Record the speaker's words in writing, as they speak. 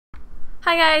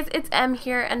Hi guys, it's Em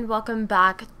here and welcome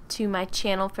back to my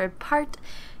channel for part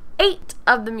 8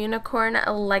 of the Municorn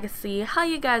Legacy. How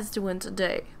you guys doing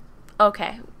today?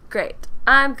 Okay, great.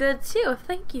 I'm good too.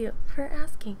 Thank you for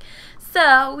asking.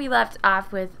 So, we left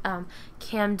off with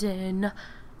Kamden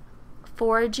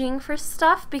foraging for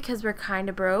stuff because we're kind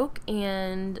of broke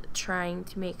and trying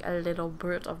to make a little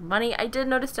bit of money. I did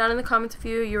notice down in the comments a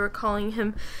few you were calling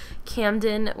him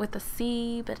Kamden with a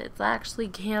C, but it's actually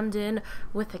Kamden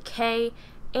with a K.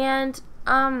 And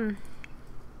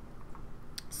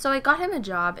so I got him a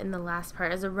job in the last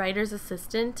part as a writer's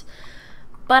assistant,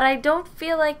 but I don't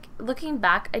feel like, looking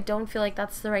back, I don't feel like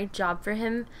that's the right job for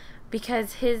him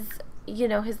because his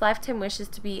lifetime wish is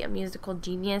to be a musical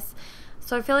genius.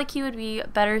 So I feel like he would be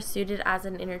better suited as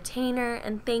an entertainer,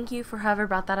 and thank you for whoever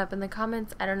brought that up in the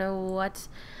comments. I don't know what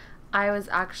I was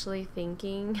actually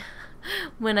thinking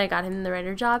when I got him the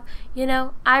writer job.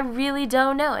 I really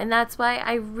don't know, and that's why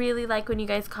I really like when you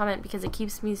guys comment, because it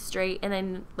keeps me straight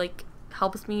and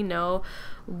helps me know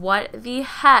what the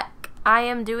heck I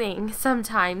am doing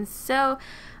sometimes. So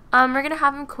we're gonna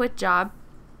have him quit job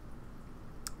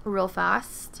real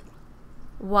fast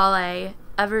while I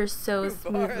ever so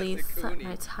smoothly set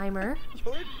my timer.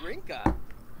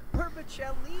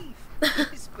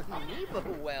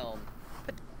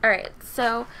 Alright,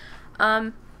 so,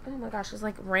 oh my gosh, there's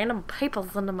like random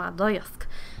papers under my desk.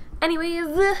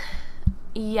 Anyways,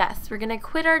 yes, we're gonna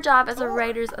quit our job as a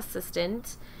writer's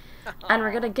assistant, and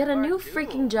we're gonna get a new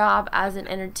freaking job as an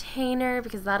entertainer,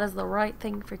 because that is the right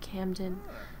thing for Kamden.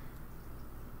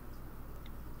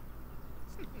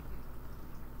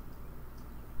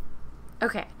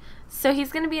 Okay, so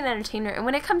he's going to be an entertainer, and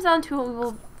when it comes down to it, we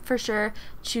will for sure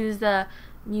choose the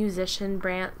musician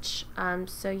branch.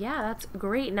 So yeah, that's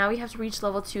great. Now we have to reach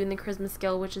level 2 in the charisma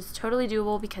skill, which is totally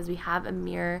doable because we have a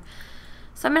mirror.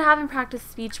 So I'm going to have him practice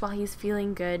speech while he's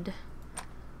feeling good.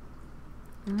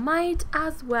 Might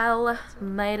as well.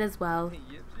 My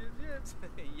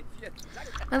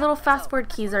little fast forward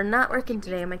keys are not working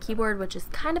today on my keyboard, which is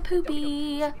kind of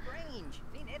poopy,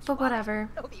 but whatever.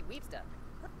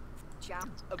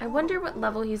 I wonder what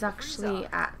level he's actually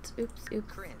at. Oops.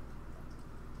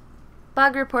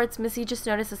 Bug reports. Missy just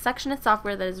noticed a section of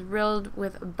software that is riddled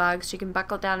with bugs. She can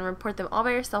buckle down and report them all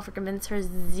by herself or convince her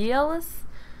zealous.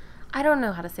 I don't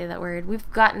know how to say that word. We've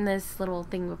gotten this little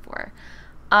thing before.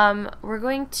 We're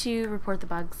going to report the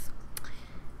bugs.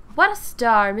 What a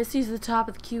star! Missy's the top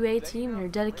of the QA team, and her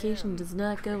dedication does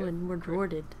not go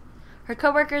unrewarded. Her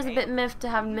coworker is a bit miffed to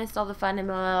have missed all the fun, and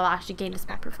blah, blah, blah. She gained a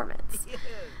small performance.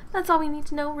 That's all we need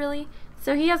to know, really.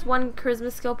 So he has 1 charisma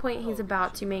skill point. He's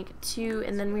about to make 2,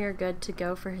 and then we are good to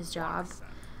go for his job,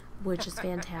 which is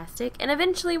fantastic. And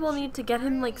eventually we'll need to get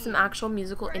him like some actual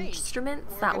musical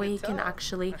instruments. That way he can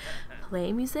actually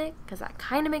play music, because that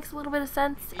kind of makes a little bit of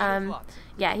sense.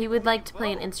 Yeah, he would like to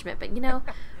play an instrument, but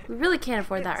we really can't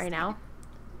afford that right now.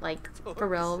 Like, for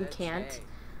real, we can't.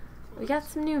 We got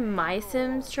some new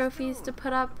MySims trophies to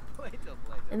put up,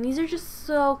 and these are just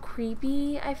so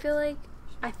creepy, I feel like.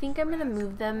 I think I'm going to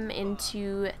move them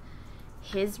into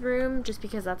his room, just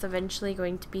because that's eventually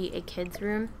going to be a kid's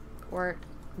room, or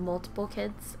multiple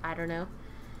kids, I don't know.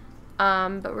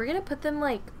 But we're going to put them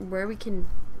like where we can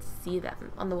see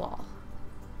them on the wall.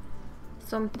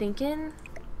 So I'm thinking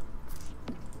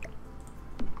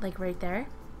like right there.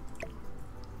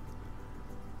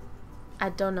 I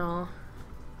don't know.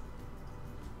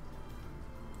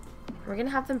 We're going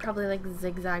to have them probably like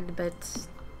zigzagged a bit,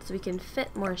 so we can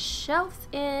fit more shelves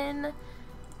in.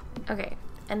 Okay,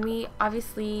 and we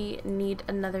obviously need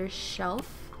another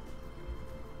shelf.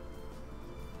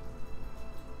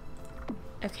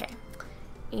 Okay,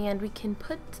 and we can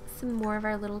put some more of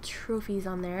our little trophies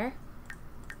on there.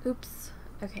 Oops,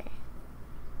 okay.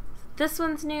 This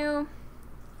one's new.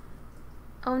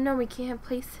 Oh no, we can't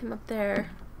place him up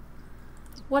there.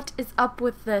 What is up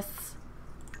with this?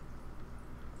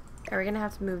 Okay, we're gonna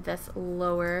have to move this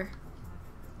lower.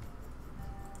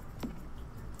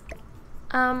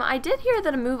 I did hear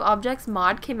that a Move Objects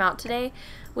mod came out today,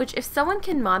 which if someone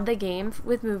can mod the game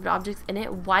with moved objects in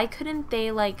it, why couldn't they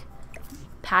like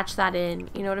patch that in?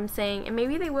 You know what I'm saying? And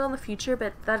maybe they will in the future,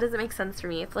 but that doesn't make sense for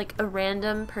me. If like a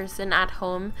random person at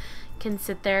home can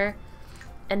sit there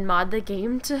and mod the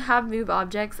game to have move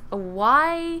objects,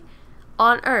 why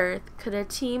on earth could a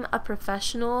team of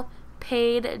professional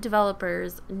paid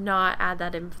developers not add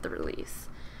that in for the release?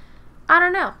 I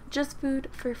don't know. Just food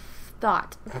for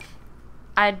thought.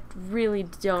 I really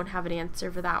don't have an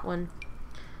answer for that one.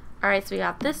 Alright, so we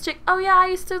got this chick. Oh yeah, I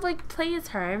used to like play as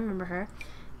her. I remember her.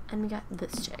 And we got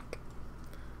this chick.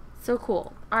 So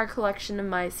cool. Our collection of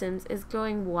My Sims is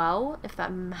going well, if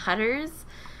that matters.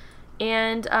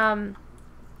 And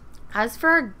As for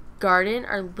our garden,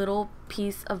 our little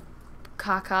piece of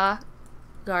caca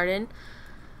garden,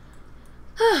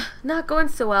 not going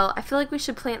so well. I feel like we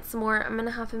should plant some more. I'm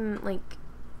gonna have him, like,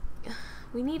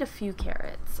 we need a few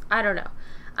carrots. I don't know.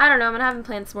 I'm gonna have him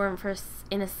plant some more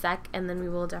in a sec, and then we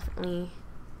will definitely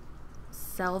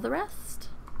sell the rest.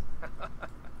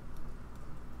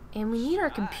 And we need our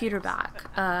computer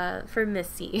back for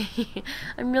Missy.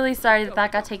 I'm really sorry that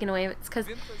that got taken away. It's because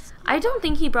I don't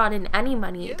think he brought in any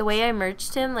money. The way I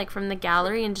merged him, like, from the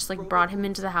gallery and just, like, brought him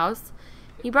into the house,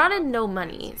 he brought in no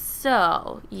money.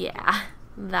 So, yeah,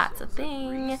 that's a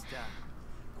thing.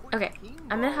 Okay,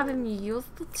 I'm going to have him use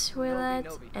the toilet,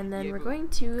 and then we're going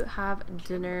to have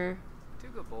dinner.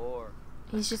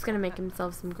 He's just going to make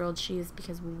himself some grilled cheese,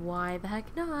 because why the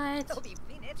heck not?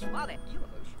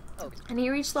 And he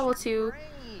reached level 2,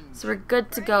 so we're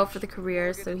good to go for the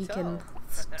career, so he can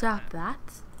stop that.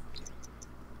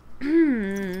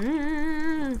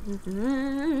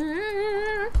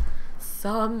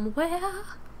 Somewhere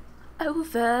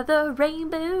over the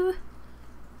rainbow,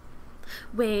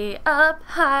 way up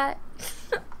high.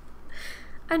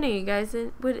 I knew you guys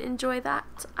would enjoy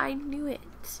that. I knew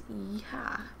it.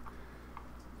 Yeah.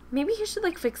 Maybe he should,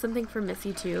 like, fix something for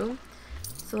Missy too.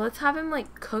 So let's have him,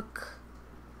 like, cook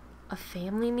a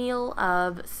family meal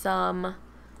of some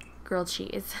grilled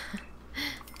cheese,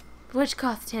 which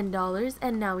costs $10,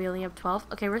 and now we only have 12.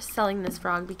 Okay, we're selling this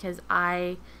frog because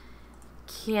I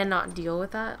cannot deal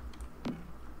with that.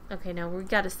 Okay, no, we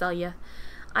gotta sell you.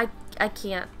 I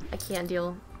can't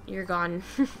deal. You're gone.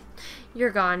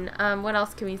 You're gone. What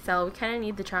else can we sell? We kind of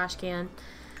need the trash can.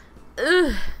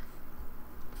 Ugh.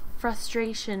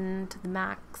 Frustration to the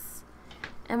max.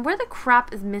 And where the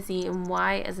crap is Missy, and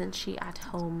why isn't she at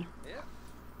home?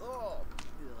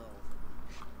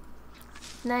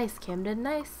 Nice, Kamden.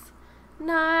 Nice.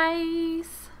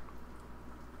 Nice.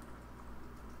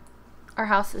 Our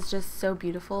house is just so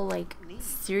beautiful. Like,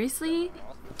 seriously,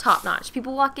 top notch.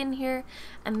 People walk in here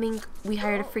and think we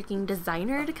hired a freaking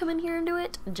designer to come in here and do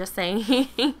it. Just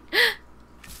saying.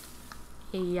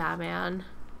 Yeah, man.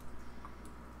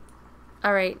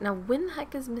 Alright, now when the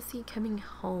heck is Missy coming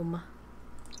home?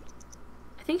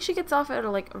 I think she gets off at,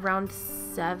 like, around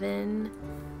 7.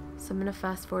 So I'm gonna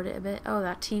fast forward it a bit. Oh,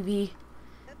 that TV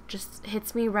just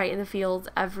hits me right in the feels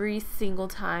every single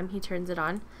time he turns it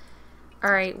on.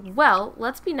 Alright, well,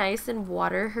 let's be nice and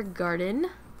water her garden.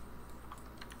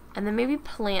 And then maybe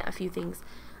plant a few things.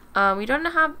 We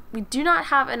do not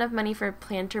have enough money for a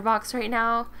planter box right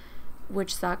now,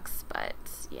 which sucks, but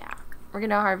yeah. We're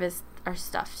gonna harvest our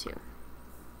stuff too.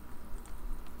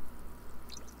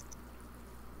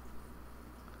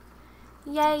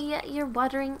 Yay, you're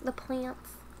watering the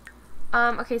plants.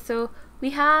 Okay, so we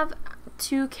have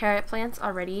 2 carrot plants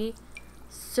already,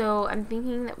 so I'm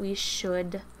thinking that we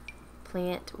should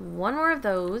plant 1 more of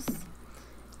those,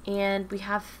 and we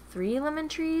have 3 lemon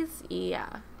trees.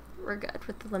 Yeah, we're good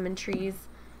with the lemon trees.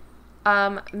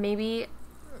 Maybe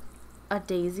a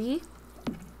daisy,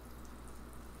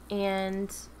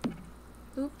 and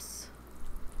oops,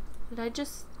 I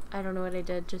don't know what I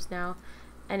did just now.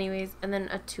 Anyways, and then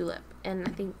a tulip, and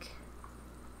I think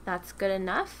that's good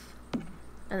enough.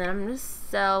 And then I'm gonna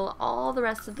sell all the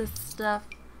rest of this stuff.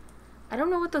 I don't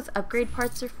know what those upgrade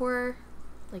parts are for,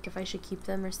 like if I should keep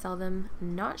them or sell them.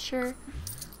 Not sure.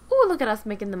 Ooh, look at us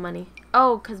making the money.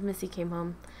 Oh, because Missy came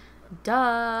home.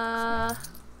 Duh.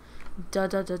 Duh,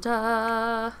 duh, duh,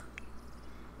 duh.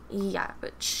 Yeah,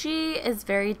 but she is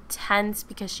very tense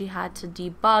because she had to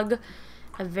debug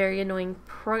a very annoying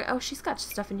oh, she's got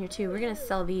stuff in here too. We're gonna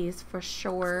sell these for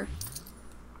sure.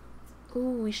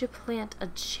 Ooh, we should plant a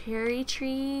cherry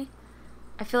tree.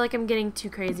 I feel like I'm getting too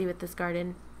crazy with this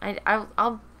garden.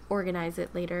 I'll organize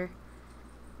it later.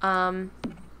 A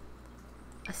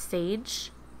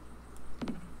sage.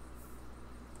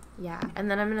 Yeah, and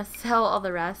then I'm gonna sell all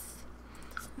the rest.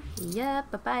 Yeah,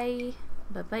 bye-bye.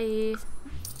 Bye-bye.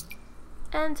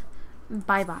 And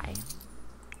bye-bye.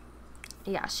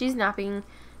 Yeah, she's napping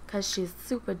because she's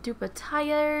super duper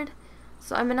tired.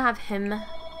 So I'm gonna have him.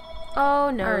 Oh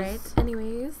no. Alright,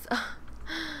 anyways.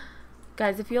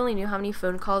 Guys, if you only knew how many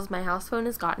phone calls my house phone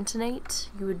has gotten tonight,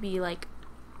 you would be like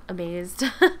amazed.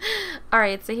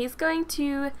 Alright, so he's going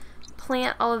to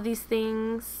plant all of these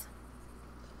things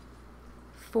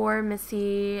for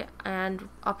Missy, and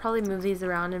I'll probably move these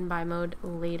around in buy mode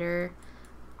later.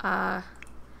 Girl,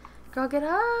 get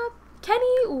up.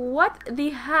 Kenny, what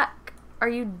the heck are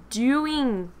you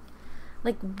doing?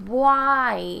 Like,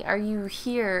 why are you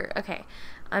here? Okay,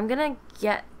 I'm gonna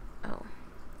get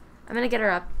her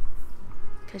up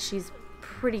because she's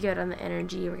pretty good on the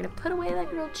energy. We're gonna put away that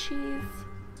grilled cheese.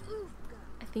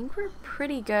 I think we're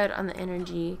pretty good on the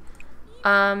energy.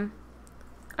 I'm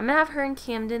gonna have her and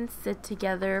Kamden sit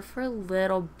together for a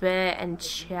little bit and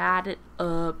chat it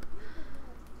up.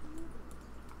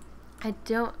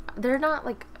 They're not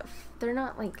like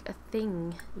a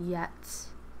thing yet,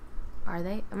 are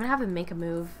they? I'm gonna have him make a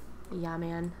move. Yeah,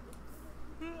 man.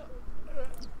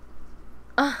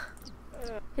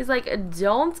 He's like,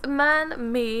 don't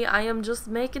mind me. I am just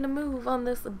making a move on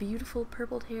this beautiful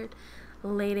purple-haired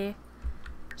lady.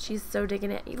 She's so digging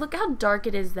it. Look how dark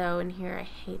it is, though, in here. I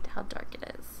hate how dark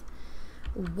it is.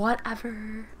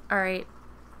 Whatever. Alright.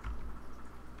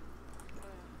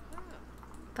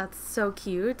 That's so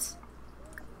cute.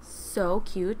 So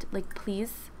cute. Like,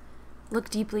 please look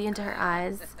deeply into her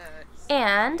eyes.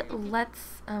 And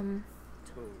let's, I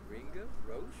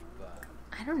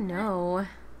don't know.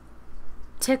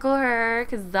 Tickle her,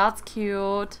 because that's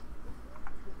cute.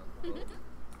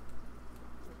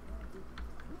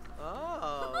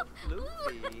 Oh,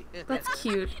 Floofy. That's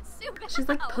cute. She's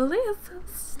like, please,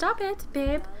 stop it,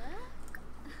 babe.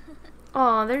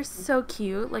 Oh, they're so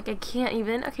cute. Like, I can't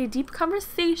even. Okay, deep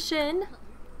conversation.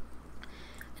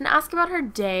 And ask about her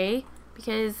day,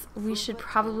 because we should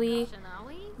probably,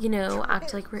 you know,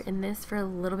 act like we're in this for a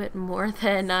little bit more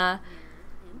than,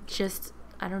 just,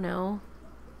 I don't know.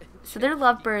 So they're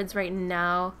lovebirds right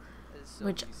now,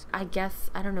 which I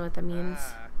guess, I don't know what that means.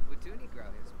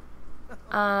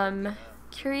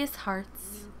 Curious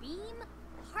hearts,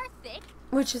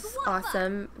 which is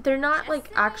awesome. They're not like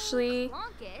actually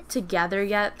together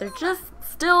yet. They're just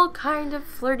still kind of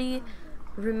flirty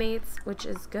roommates, which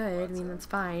is good. I mean, that's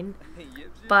fine.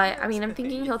 But I mean, I'm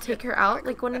thinking he'll take her out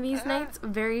like one of these nights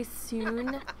very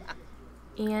soon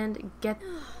and get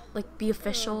like be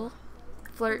official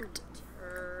flirt.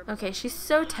 Okay, she's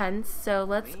so tense, so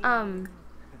let's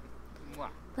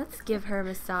give her a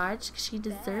massage. She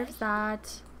deserves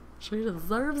that. She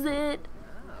deserves it.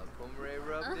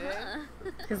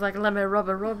 He's like, let me rub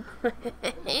a rub.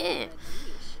 That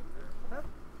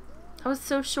was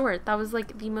so short. That was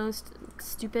like the most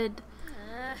stupid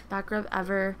back rub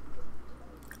ever.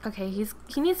 Okay,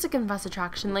 he needs to confess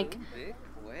attraction. Like,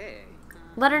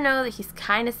 let her know that he's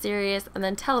kind of serious, and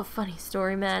then tell a funny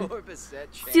story, man.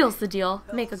 Seals the deal.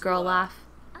 Make a girl laugh.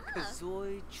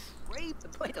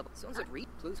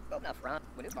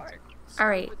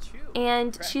 Alright,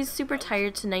 and she's super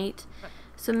tired tonight,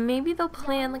 so maybe they'll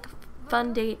plan like a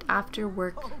fun date after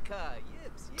work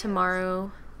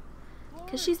tomorrow,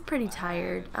 because she's pretty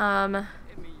tired.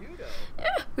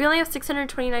 We only have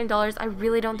 $629. I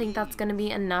really don't think that's going to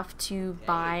be enough to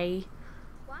buy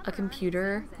a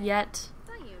computer yet,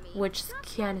 which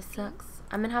kind of sucks.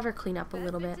 I'm gonna have her clean up a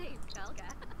little bit.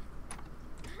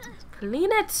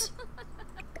 Clean it!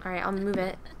 Alright, I'll move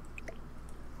it.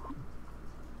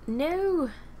 No!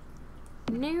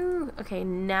 No! Okay,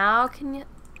 now can you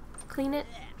clean it?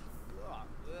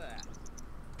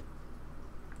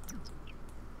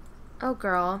 Oh,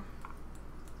 girl.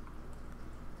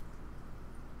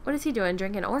 What is he doing?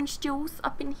 Drinking orange juice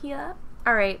up in here?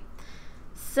 Alright,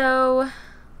 so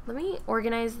let me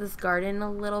organize this garden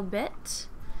a little bit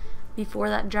before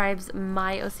that drives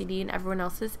my OCD and everyone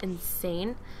else's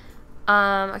insane.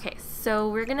 Okay, so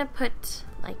we're gonna put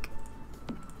like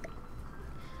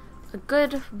a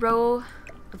good row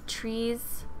of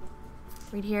trees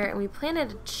right here, and we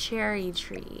planted a cherry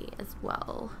tree as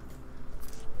well.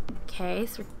 Okay,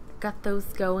 so we got those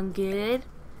going good,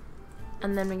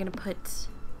 and then we're gonna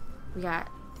we got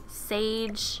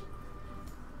sage,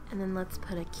 and then let's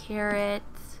put a carrot,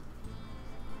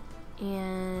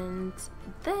 and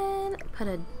then put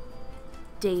a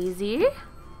daisy,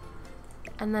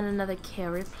 and then another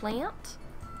carrot plant.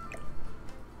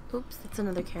 Oops, that's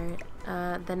another carrot.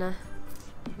 Then a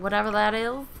whatever that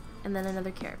is, and then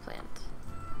another carrot plant.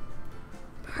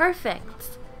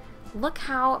 Perfect. Look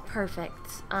how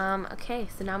perfect. Okay,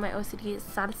 so now my OCD is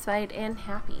satisfied and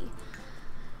happy.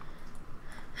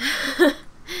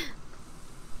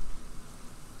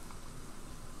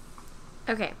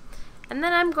 Okay, and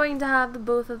then I'm going to have the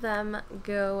both of them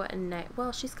go a night.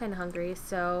 Well, she's kind of hungry,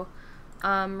 so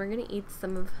we're gonna eat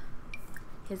some of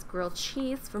his grilled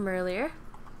cheese from earlier.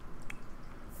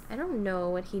 I don't know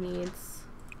what he needs.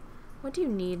 What do you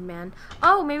need, man?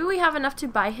 Oh, maybe we have enough to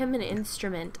buy him an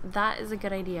instrument. That is a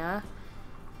good idea.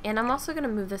 And I'm also gonna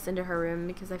move this into her room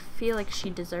because I feel like she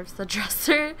deserves the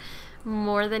dresser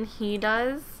more than he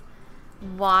does.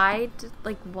 Why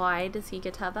does he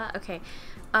get to have that? Okay,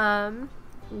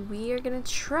 we are gonna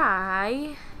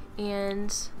try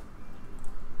and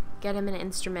get him an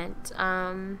instrument.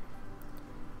 I'm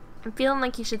feeling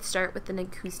like he should start with an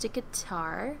acoustic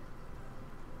guitar.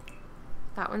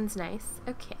 That one's nice.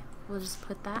 Okay, we'll just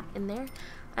put that in there.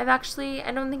 I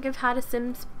don't think I've had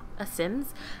a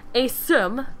a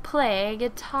sim play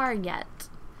guitar yet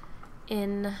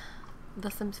in The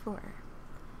Sims 4.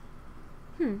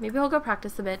 Maybe he'll go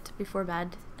practice a bit before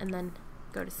bed and then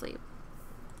go to sleep.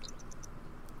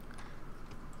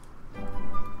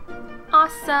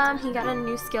 Awesome, he got a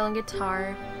new skill in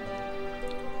guitar.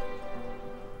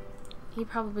 He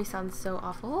probably sounds so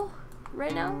awful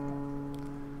right now.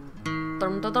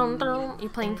 Dun, dun, dun, dun. You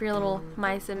playing for your little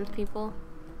My Sims people?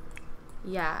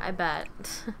 Yeah, I bet.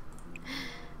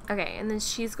 Okay, and then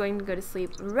she's going to go to sleep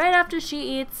right after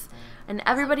she eats, and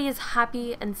everybody is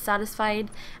happy and satisfied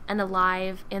and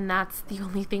alive, and that's the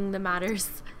only thing that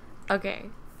matters. Okay,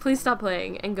 please stop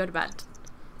playing and go to bed.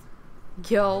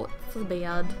 Go to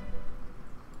bed.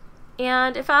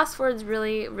 And it fast forwards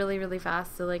really, really, really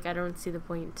fast, so like I don't see the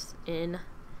point in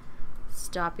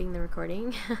stopping the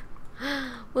recording.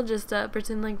 We'll just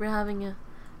pretend like we're having a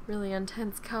really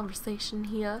intense conversation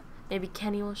here. Maybe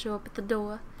Kenny will show up at the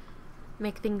door.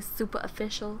 Make things super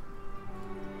official.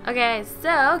 Okay, so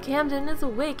Kamden is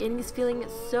awake and he's feeling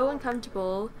so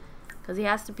uncomfortable because he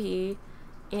has to pee.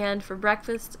 And for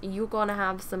breakfast, you're gonna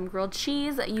have some grilled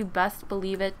cheese. You best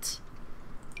believe it.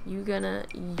 You're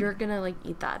gonna like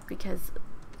eat that because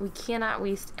we cannot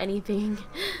waste anything.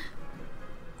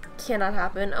 Cannot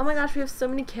happen. Oh my gosh, we have so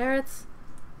many carrots.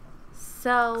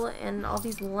 Sell, and all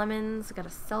these lemons. Gotta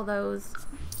sell those.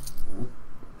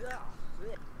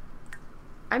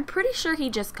 I'm pretty sure he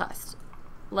just cussed.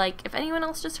 Like, if anyone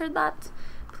else just heard that,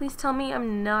 please tell me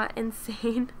I'm not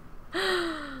insane.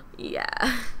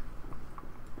 Yeah.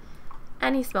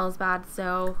 And he smells bad,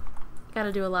 so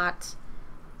gotta do a lot.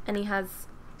 And he has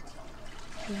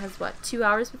what, 2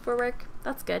 hours before work?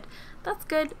 That's good. That's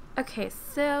good. Okay,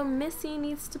 so Missy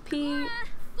needs to pee.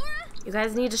 You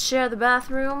guys need to share the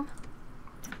bathroom.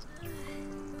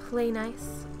 Play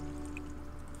nice.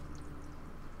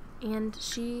 And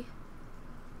she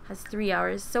has 3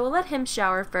 hours, so we'll let him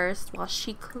shower first while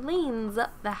she cleans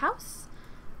up the house.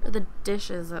 Or the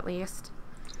dishes, at least.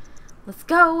 Let's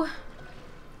go!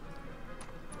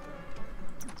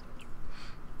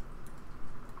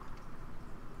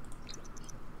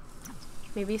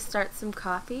 Maybe start some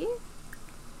coffee?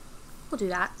 We'll do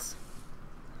that.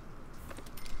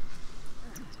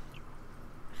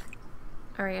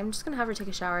 Alright, I'm just gonna have her take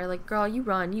a shower. Like, girl, you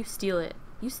run. You steal it.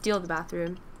 You steal the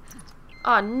bathroom.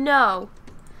 Oh, no!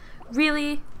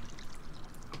 Really?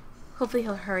 Hopefully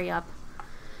he'll hurry up.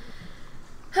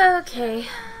 Okay.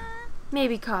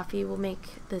 Maybe coffee will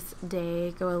make this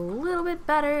day go a little bit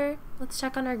better. Let's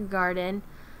check on our garden.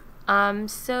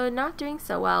 So not doing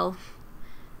so well.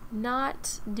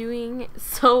 Not doing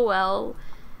so well.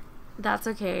 That's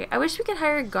okay. I wish we could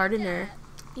hire a gardener.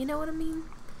 You know what I mean?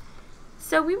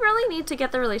 So we really need to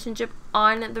get the relationship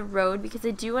on the road because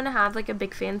I do want to have like a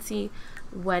big fancy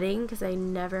wedding because I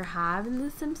never have in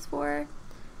The Sims 4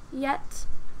 yet.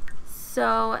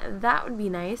 So that would be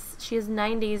nice. She has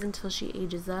 9 days until she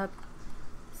ages up.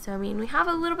 So I mean, we have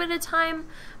a little bit of time,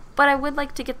 but I would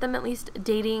like to get them at least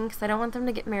dating because I don't want them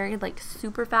to get married like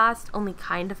super fast, only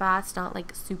kind of fast, not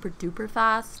like super duper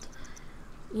fast.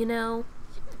 You know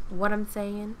what I'm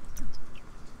saying?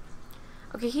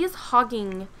 Okay, he is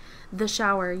hogging the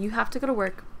shower. You have to go to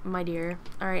work, my dear.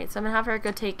 Alright, so I'm gonna have her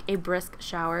go take a brisk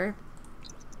shower.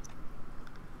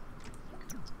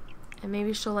 And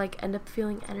maybe she'll like end up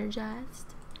feeling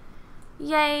energized.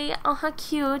 Yay! Oh, how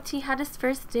cute. He had his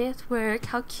first day at work.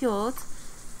 How cute.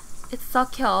 It's so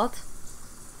cute.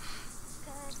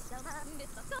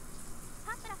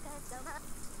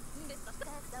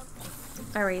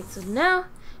 Alright, so now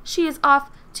she is off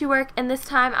to work, and this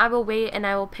time I will wait and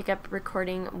I will pick up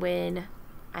recording when,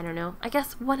 I don't know, I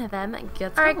guess one of them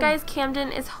gets home. Alright guys,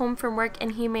 Kamden is home from work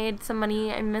and he made some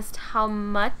money. I missed how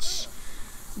much.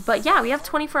 But yeah, we have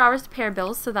 24 hours to pay our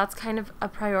bills, so that's kind of a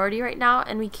priority right now,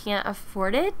 and we can't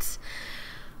afford it.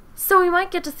 So we might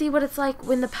get to see what it's like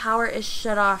when the power is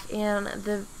shut off and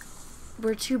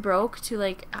we're too broke to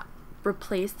like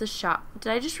replace the shop.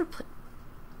 Did I just replace?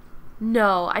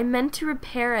 No, I meant to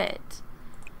repair it.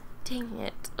 Dang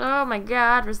it. Oh my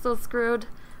god, we're so screwed.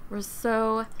 We're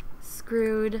so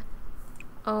screwed.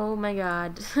 Oh my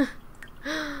god.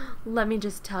 Let me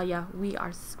just tell ya, we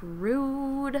are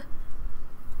screwed.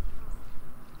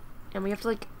 And we have to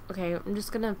like, okay, I'm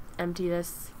just gonna empty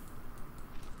this.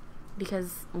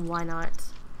 Because why not?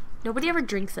 Nobody ever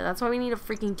drinks it. That's why we need a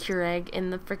freaking Keurig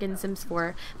in the freaking Sims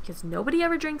 4. Because nobody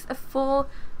ever drinks a full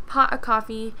pot of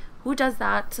coffee. Who does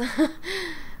that?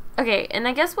 Okay, and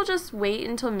I guess we'll just wait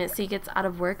until Missy gets out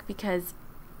of work because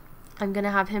I'm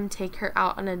gonna have him take her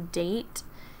out on a date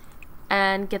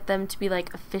and get them to be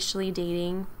like officially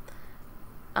dating.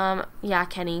 Yeah,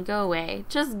 Kenny, go away.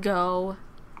 Just go.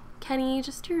 Kenny,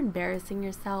 just you're embarrassing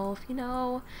yourself, you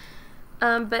know.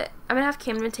 But I'm gonna have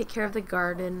Kamden take care of the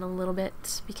garden a little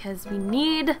bit because we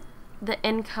need the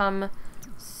income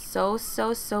so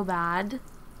bad.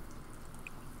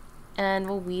 And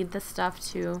we'll weed the stuff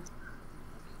too.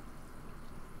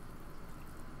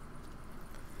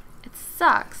 It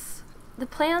sucks. The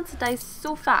plants die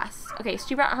so fast. Okay, so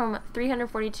she brought home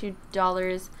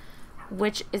 $342,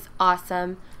 which is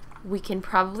awesome. We can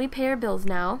probably pay her bills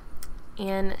now.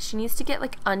 And she needs to get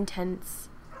like untense.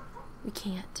 We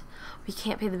can't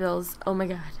pay the bills. Oh my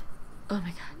god. Oh my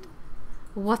god.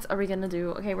 What are we gonna do?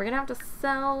 Okay, we're gonna have to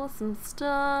sell some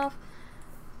stuff.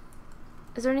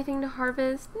 Is there anything to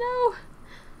harvest? No!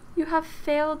 You have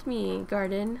failed me,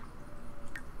 garden.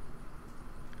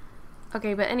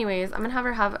 Okay, but anyways, I'm gonna have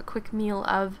her have a quick meal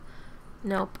of...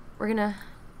 Nope. We're gonna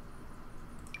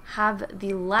have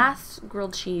the last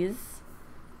grilled cheese.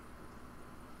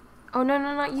 Oh, no,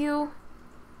 not you.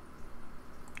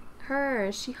 Her.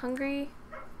 Is she hungry?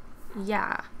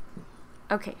 Yeah.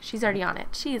 Okay, she's already on it.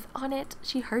 She is on it.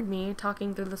 She heard me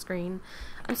talking through the screen.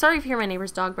 I'm sorry if you hear my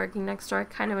neighbor's dog barking next door. I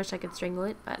kind of wish I could strangle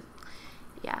it, but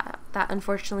yeah,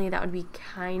 unfortunately that would be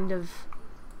kind of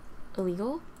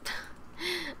illegal.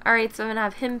 Alright, so I'm going to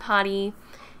have him potty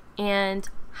and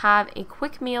have a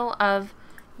quick meal of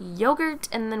yogurt,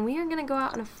 and then we are going to go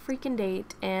out on a freaking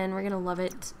date, and we're going to love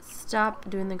it. Stop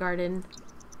doing the garden.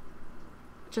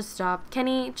 Just stop.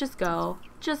 Kenny, just go.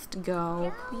 Just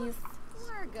go, please.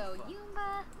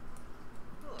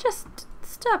 Just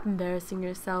stop embarrassing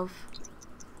yourself.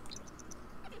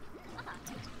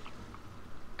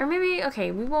 Or maybe,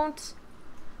 okay, we won't.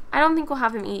 I don't think we'll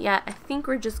have him eat yet. I think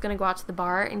we're just going to go out to the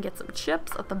bar and get some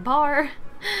chips at the bar.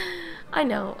 I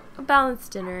know, a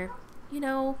balanced dinner. You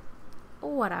know,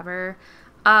 whatever.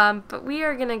 But we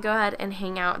are going to go ahead and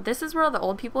hang out. This is where all the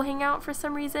old people hang out for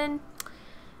some reason.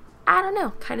 I don't know,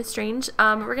 kind of strange.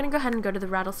 We're going to go ahead and go to the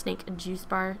Rattlesnake Juice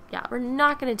Bar. Yeah, we're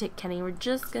not going to take Kenny. We're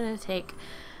just going to take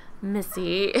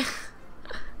Missy.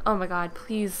 Oh my god,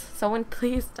 please. Someone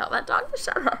please tell that dog to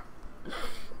shut up.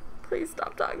 Please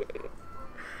stop talking.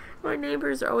 My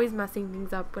neighbors are always messing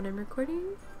things up when I'm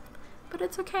recording. But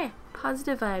it's okay.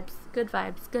 Positive vibes. Good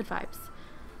vibes. Good vibes.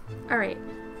 Alright.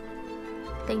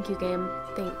 Thank you, game.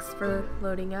 Thanks for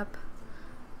loading up.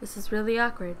 This is really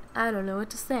awkward. I don't know what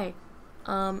to say.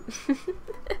 Yeah.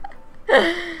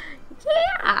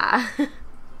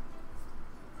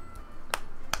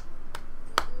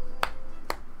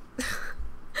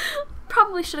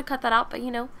 Probably should have cut that out, but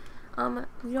you know,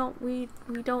 we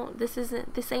don't,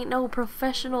 this ain't no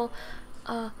professional,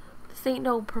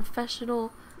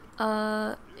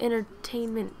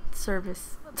 entertainment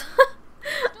service.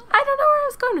 I don't know where I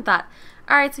was going with that.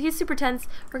 Alright, so he's super tense.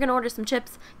 We're gonna order some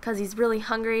chips, because he's really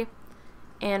hungry,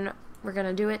 and we're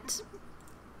gonna do it.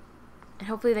 And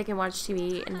hopefully they can watch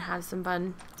TV and have some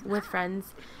fun with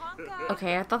friends.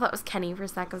 Okay, I thought that was Kenny for a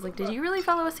sec. I was like, did you really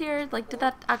follow us here? Like, did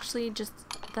that actually just,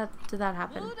 did that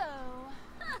happen?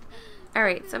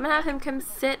 Alright, so I'm gonna have him come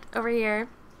sit over here.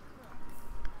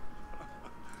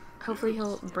 Hopefully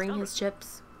he'll bring his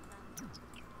chips.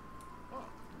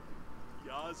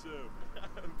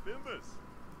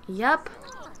 Yep.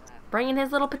 Bringing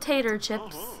his little potato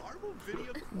chips.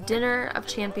 Dinner of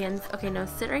champions. Okay, no,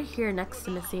 sit right here next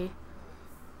to Missy.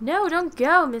 No, don't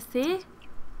go, Missy.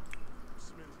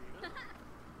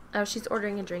 Oh, she's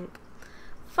ordering a drink.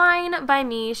 Fine by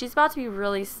me. She's about to be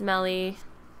really smelly.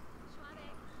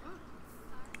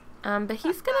 But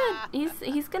he's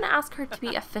gonna ask her to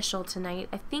be official tonight.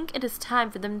 I think it is time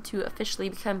for them to officially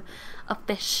become a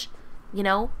fish. You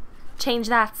know, change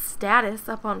that status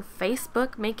up on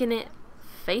Facebook, making it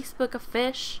Facebook a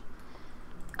fish.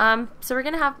 So we're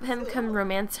gonna have him come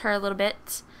romance her a little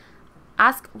bit.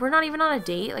 We're not even on a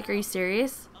date. Like, are you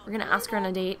serious? We're gonna ask her on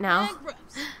a date now.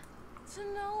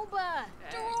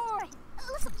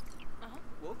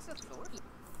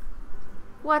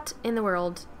 What in the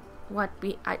world?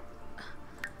 I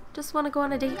just want to go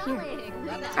on a date here.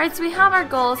 Alright, so we have our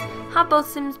goals. Have both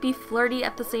Sims be flirty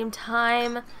at the same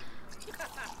time.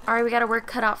 Alright, we got a work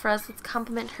cut out for us. Let's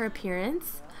compliment her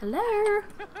appearance. Hello?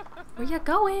 Where you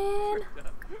going?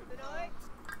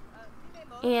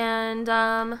 And,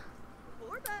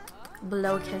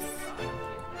 blow kiss.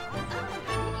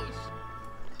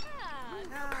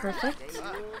 Perfect.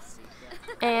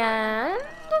 And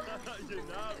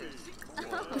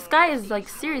this guy is like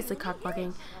seriously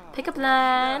cockblocking. Pick up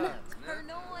line.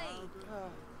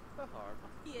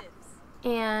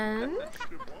 And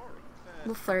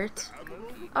we'll flirt.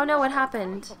 Oh no, what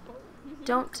happened?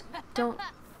 Don't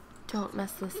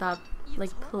mess this up.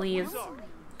 Like, please.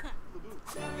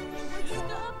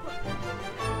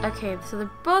 Okay, so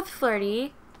they're both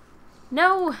flirty.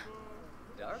 No!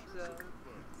 Dark zone.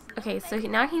 Okay, so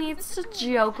now he needs to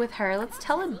joke with her. Let's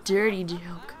tell a dirty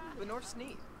joke. But North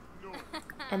Sneeze.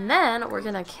 And then we're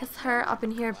gonna kiss her up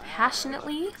in here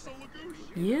passionately.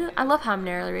 Yeah, I love how I'm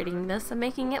narrating this. I'm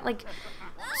making it like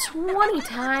 20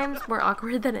 times more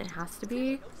awkward than it has to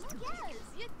be.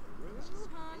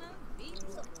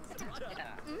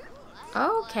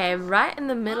 Okay, right in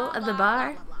the middle of the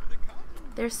bar.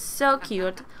 They're so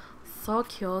cute. So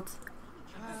cute.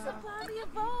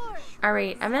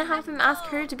 Alright, I'm gonna have him ask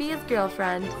her to be his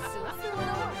girlfriend.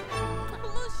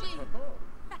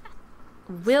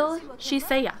 Will she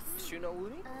say yes?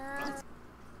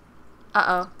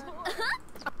 Uh-oh.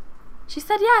 She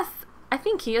said yes. I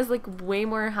think he is like way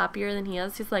more happier than he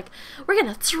is. He's like, we're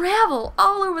gonna travel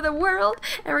all over the world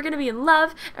and we're gonna be in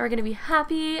love and we're gonna be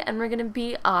happy and we're gonna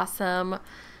be awesome.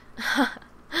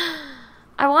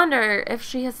 I wonder if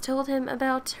she has told him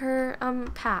about her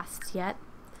past yet.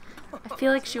 I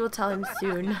feel like she will tell him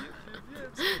soon.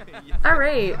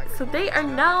 Alright, so they are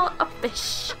now a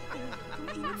fish.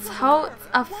 So it's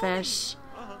a fish.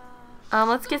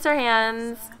 Let's kiss our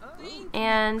hands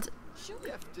and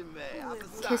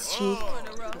kiss cheek.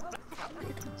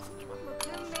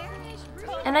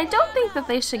 And I don't think that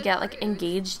they should get like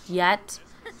engaged yet.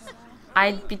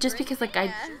 Just because like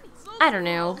I don't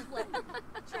know.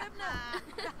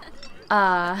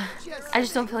 I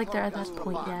just don't feel like they're at that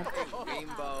point yet.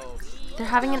 They're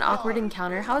having an awkward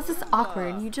encounter. How is this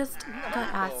awkward? You just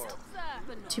got asked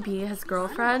to be his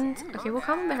girlfriend. Okay, we'll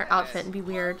compliment her outfit and be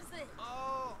weird.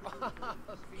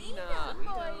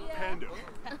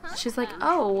 She's like,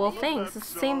 oh, well thanks.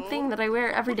 It's the same thing that I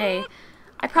wear every day.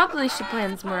 I probably should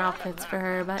plan some more outfits for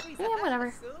her, but yeah,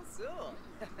 whatever.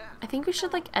 I think we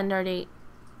should like end our date.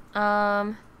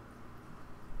 Nah,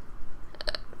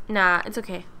 it's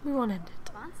okay. We won't end it.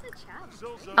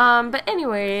 But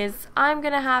anyways, I'm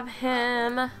gonna have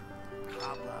him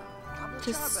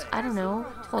just, I don't know,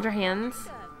 hold her hands.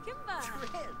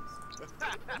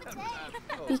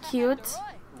 Be cute.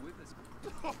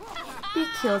 Be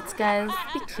cute, guys.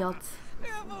 Be cute.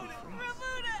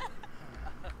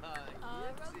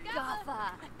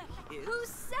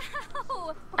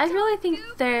 I really think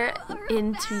they're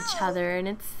into each other and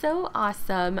it's so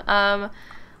awesome.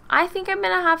 I think I'm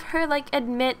gonna have her like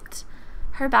admit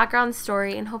her background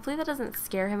story and hopefully that doesn't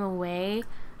scare him away.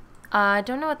 I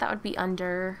don't know what that would be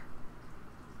under.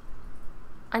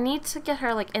 I need to get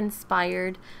her like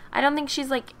inspired. I don't think she's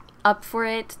like up for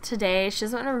it today. She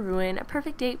doesn't want to ruin a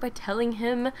perfect date by telling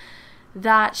him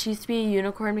that she used to be a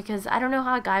unicorn, because I don't know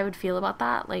how a guy would feel about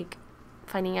that, like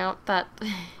finding out that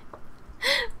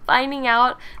finding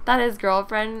out that his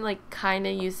girlfriend like kind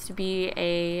of used to be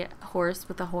a horse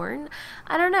with a horn.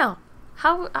 I don't know.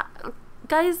 How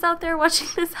guys out there watching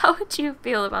this, how would you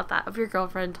feel about that if your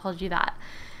girlfriend told you that?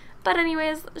 But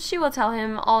anyways, she will tell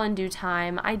him all in due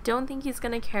time. I don't think he's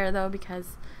gonna care though,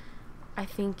 because I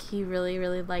think he really,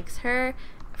 really likes her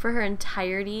for her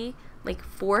entirety, like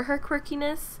for her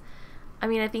quirkiness. I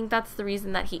mean, I think that's the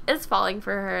reason that he is falling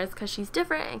for her, is because she's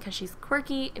different and because she's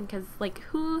quirky and because, like,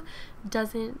 who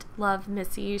doesn't love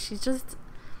Missy?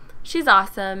 She's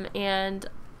awesome, and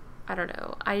I don't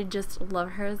know, I just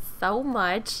love her so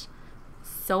much.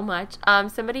 So much.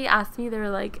 Somebody asked me, they were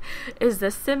like, is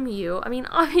this Sim you? I mean,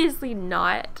 obviously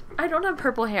not. I don't have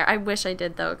purple hair. I wish I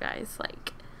did though, guys.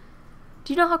 Like,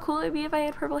 do you know how cool it would be if I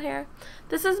had purple hair?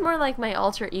 This is more like my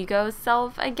alter ego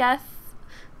self, I guess,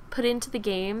 put into the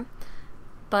game.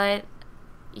 But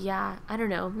yeah, I don't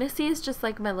know. Missy is just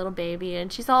like my little baby,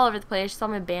 and she's all over the place. She's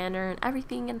on my banner and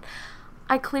everything, and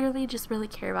I clearly just really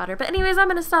care about her. But anyways, I'm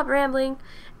gonna stop rambling,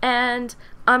 and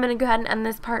I'm gonna go ahead and end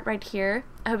this part right here.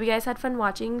 I hope you guys had fun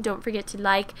watching. Don't forget to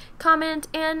like, comment,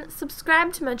 and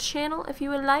subscribe to my channel if you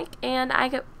would like. And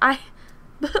I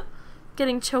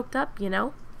getting choked up, you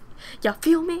know? Y'all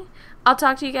feel me? I'll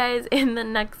talk to you guys in the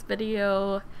next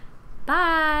video.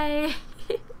 Bye.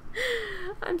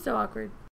 I'm so awkward.